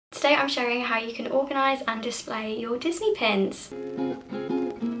today I'm sharing how you can organise and display your Disney pins.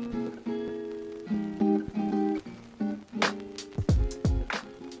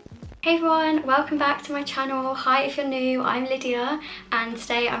 Hey everyone, welcome back to my channel. Hi if you're new, I'm Lydia and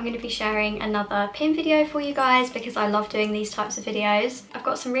today I'm going to be sharing another pin video for you guys because I love doing these types of videos. I've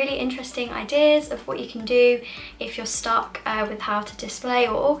got some really interesting ideas of what you can do if you're stuck with how to display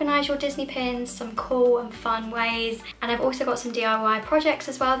or organise your Disney pins, some cool and fun ways, and I've also got some DIY projects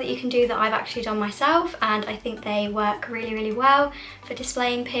as well that you can do that I've actually done myself and I think they work really well for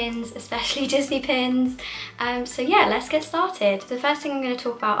displaying pins, especially Disney pins. So yeah, let's get started. The first thing I'm going to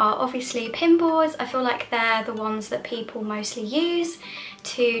talk about are obviously pin boards. I feel like they're the ones that people mostly use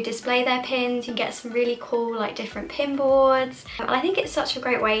to display their pins. You can get some really cool like different pin boards and I think it's such a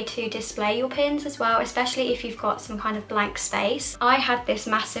great way to display your pins as well, especially if you've got some kind of blank space. I had this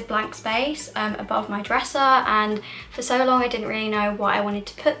massive blank space above my dresser and for so long I didn't really know what I wanted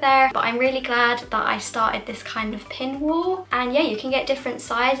to put there, but I'm really glad that I started this kind of pin wall. And yeah, you can get different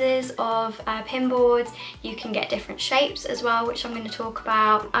sizes of pin boards, you can get different shapes as well, which I'm going to talk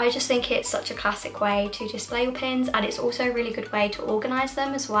about. I just think it's such a classic way to display your pins and it's also a really good way to organise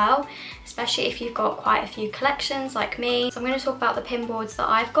them as well, especially if you've got quite a few collections like me. So I'm going to talk about the pin boards that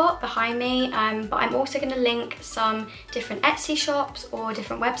I've got behind me, but I'm also going to link some different Etsy shops or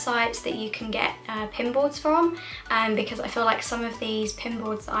different websites that you can get pin boards from, because I feel like some of these pin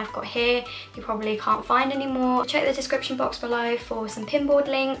boards that I've got here you probably can't find anymore. Check the description box below for some pin board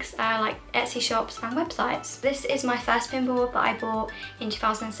links like Etsy shops and websites. This is my first pin board that I bought in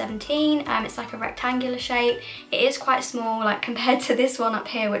 2017. It's like a rectangular shape. It is quite small like compared to this one up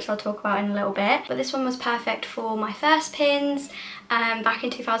here, which I'll talk about in a little bit, but this one was perfect for my first pins. Back in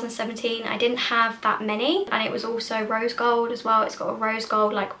 2017 I didn't have that many and it was also rose gold as well. It's got a rose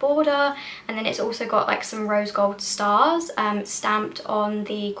gold like border and then it's also got like some rose gold stars stamped on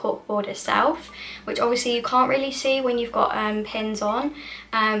the cork board itself, which obviously you can't really see when you've got pins on,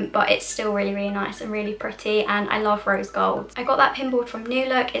 but it's still really nice and really pretty and I love rose gold. I got that pin board from New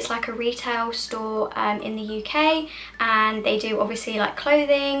Look. It's like a retail store in the UK and they do obviously like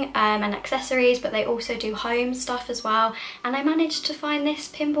clothing and accessories, but they also do home stuff as well, and I managed to find this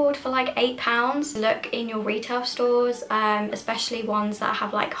pin board for like £8. Look in your retail stores, especially ones that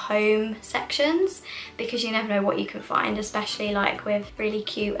have like home sections, because you never know what you can find, especially like with really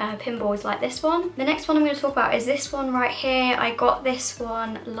cute pin boards like this one. The next one I'm going to talk about is this one right here. I got this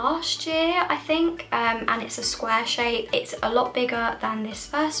one last year I think, and it's a square shape. It's a lot bigger than this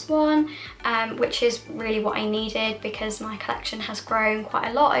first one, which is really what I needed because my collection has grown quite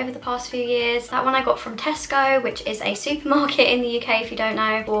a lot over the past few years. That one I got from Tesco, which is a supermarket in the UK if you don't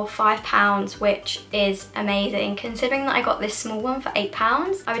know, for £5, which is amazing. Considering that I got this small one for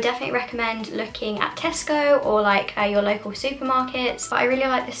 £8, I would definitely recommend looking at Tesco or like your local supermarkets, but I really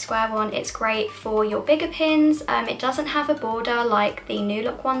like this square one. It's great for your bigger pins. It doesn't have a border like the New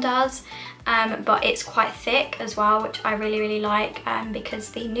Look one does, but it's quite thick as well, which I really like, because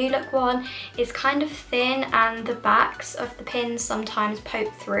the New Look one is kind of thin and the backs of the pins sometimes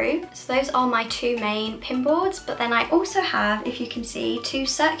poke through. So those are my two main pin boards, but then I also have, if you can see, two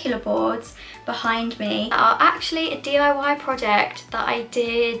circular boards behind me that are actually a DIY project that I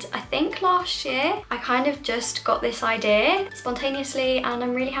did I think last year. I kind of just got this idea spontaneously and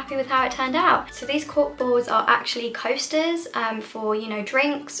I'm really happy with how it turned out. So these cork boards are actually coasters for, you know,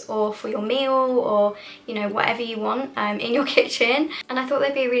 drinks or for your meal or, you know, whatever you want in your kitchen, and I thought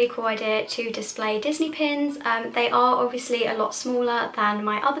they'd be a really cool idea to display Disney pins. They are obviously a lot smaller than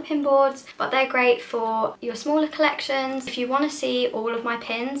my other pin boards, but they're great for your smaller collections. If you want to see all of my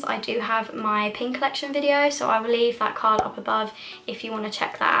pins, I do have my pin collection video, so I will leave that card up above if you want to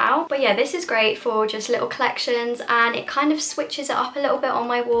check that out. But yeah, this is great for just little collections and it kind of switches it up a little bit on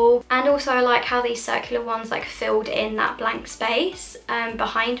my wall, and also I like how these circular ones like filled in that blank space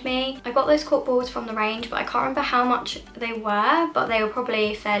behind me. I got those cork boards from the range, but I can't remember how much they were, but they were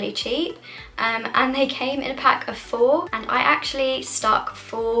probably fairly cheap, and they came in a pack of 4 and I actually stuck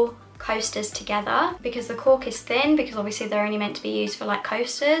 4 coasters together because the cork is thin, because obviously they're only meant to be used for like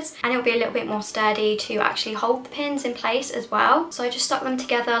coasters, and it'll be a little bit more sturdy to actually hold the pins in place as well. So I just stuck them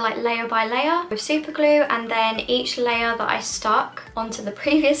together like layer by layer with super glue, and then each layer that I stuck onto the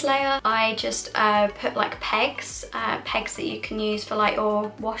previous layer I just put like pegs that you can use for like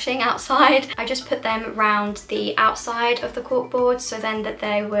your washing outside. I just put them around the outside of the cork board so then that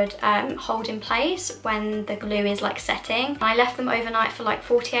they would hold in place when the glue is like setting. I left them overnight for like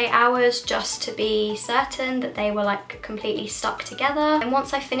 48 hours hours just to be certain that they were like completely stuck together. And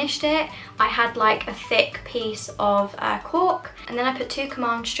once I finished it, I had like a thick piece of cork, and then I put 2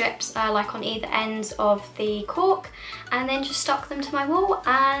 command strips like on either ends of the cork, and then just stuck them to my wall,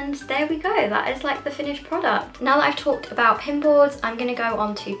 and there we go. That is like the finished product. Now that I've talked about pin boards, I'm gonna go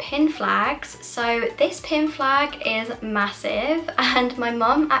on to pin flags. So this pin flag is massive, and my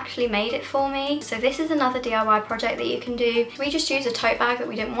mum actually made it for me. So this is another DIY project that you can do. We just use a tote bag that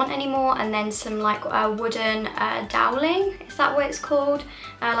we didn't want anymore, and then some like wooden doweling, is that what it's called?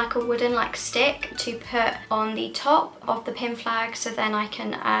 Like a wooden like stick to put on the top of the pin flag, so then I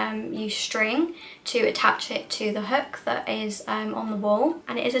can use string to attach it to the hook that is on the wall.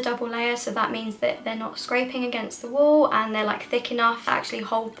 And it is a double layer, so that means that they're not scraping against the wall, and they're like thick enough to actually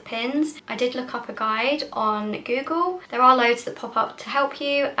hold the pins. I did look up a guide on Google. There are loads that pop up to help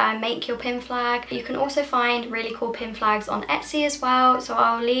you make your pin flag. You can also find really cool pin flags on Etsy as well, so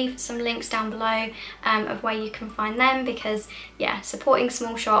I'll leave some links down below of where you can find them, because yeah, supporting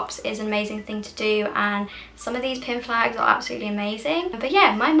small shops is an amazing thing to do, and some of these pin flags are absolutely amazing. But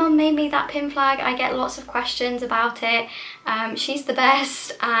yeah, my mum made me that pin flag. I get lots of questions about it. She's the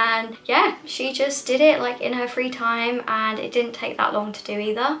best, and yeah, she just did it like in her free time, and it didn't take that long to do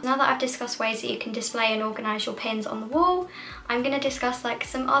either. Now that I've discussed ways that you can display and organise your pins on the wall, I'm going to discuss like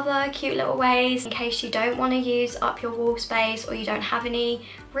some other cute little ways in case you don't want to use up your wall space or you don't have any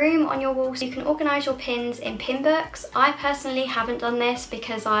room on your wall. So you can organise your pins in pin books. I personally haven't done this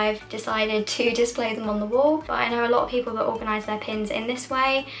because I've decided to display them on the wall, but I know a lot of people that organise their pins in this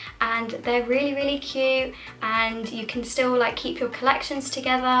way, and they're really cute, and you can still like keep your collections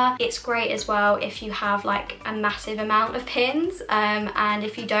together. It's great as well if you have like a massive amount of pins, and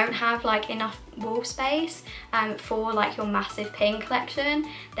if you don't have like enough wall space for like your massive pin collection,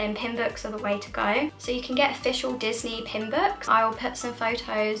 then pin books are the way to go. So you can get official Disney pin books. I will put some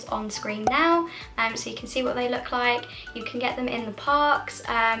photos on screen now so you can see what they look like. You can get them in the parks.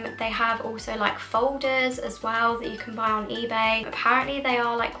 They have also like folders as well that you can buy on eBay. Apparently they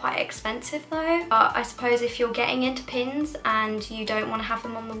are like quite expensive though, but I suppose if you're getting into pins and you don't want to have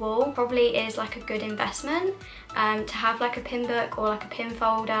them on the wall, probably is like a good investment to have like a pin book or like a pin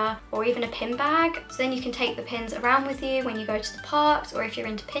folder or even a pin bag. So then you can take the pins around with you when you go to the parks, or if you're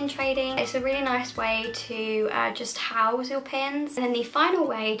into pin trading. It's a really nice way to just house your pins. And then the final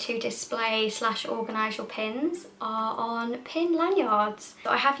way to display / organise your pins are on pin lanyards. So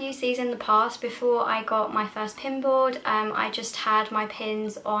I have used these in the past. Before I got my first pin board, I just had my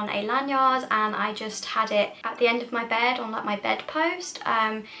pins on a lanyard, and I just had it at the end of my bed on like my bedpost.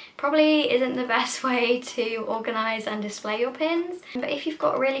 Probably isn't the best way to organise and display your pins, but if you've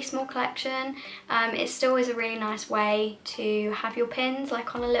got a really small collection, it still is a really nice way to have your pins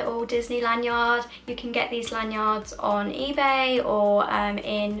like on a little Disney lanyard. You can get these lanyards on eBay or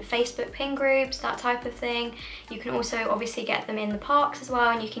in Facebook pin groups, that type of thing. You can also obviously get them in the parks as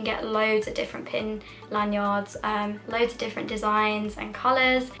well, and you can get loads of different pin lanyards, loads of different designs and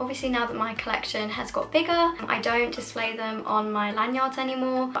colours. Obviously now that my collection has got bigger, I don't display them on my lanyards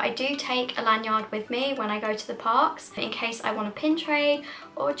anymore, but I do take a lanyard with me when I go to the parks in case I want to pin trade,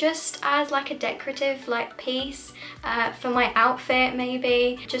 or just as like a decorative like piece for my outfit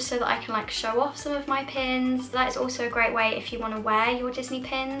maybe, just so that I can like show off some of my pins. That is also a great way if you want to wear your Disney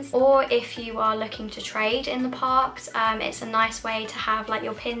pins, or if you are looking to trade in the parks. It's a nice way to have like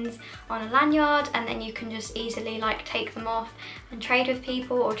your pins on a lanyard, and then you can just easily like take them off and trade with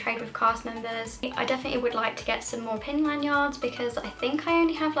people or trade with cast members. I definitely would like to get some more pin lanyards, because I think I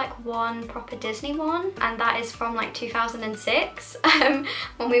only have like one proper Disney one, and that is from like 2006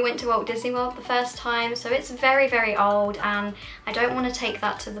 when we went to Walt Disney World the first time. So it's very old, and I don't want to take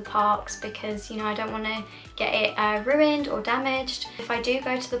that to the parks because, you know, I don't want to get it ruined or damaged. If I do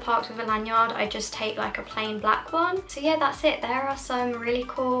go to the parks with a lanyard, I just take like a plain black one. So yeah, that's it. There are some really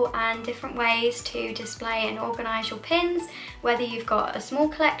cool and different ways to display and organise your pins, whether you've got a small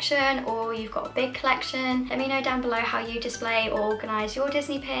collection or you've got a big collection. Let me know down below how you display or organise your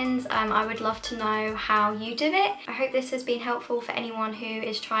Disney pins. I would love to know how you do it. I hope this has been helpful for anyone who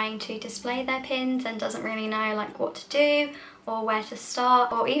is trying to display their pins and doesn't really know like what to do or where to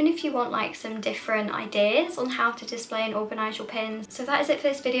start, or even if you want like some different ideas on how to display and organise your pins. So that is it for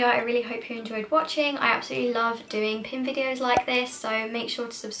this video. I really hope you enjoyed watching. I absolutely love doing pin videos like this, so make sure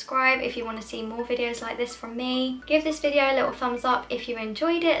to subscribe if you want to see more videos like this from me. Give this video a little thumbs up if you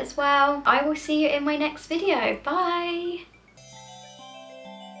enjoyed it as well. I will see you in my next video. Bye!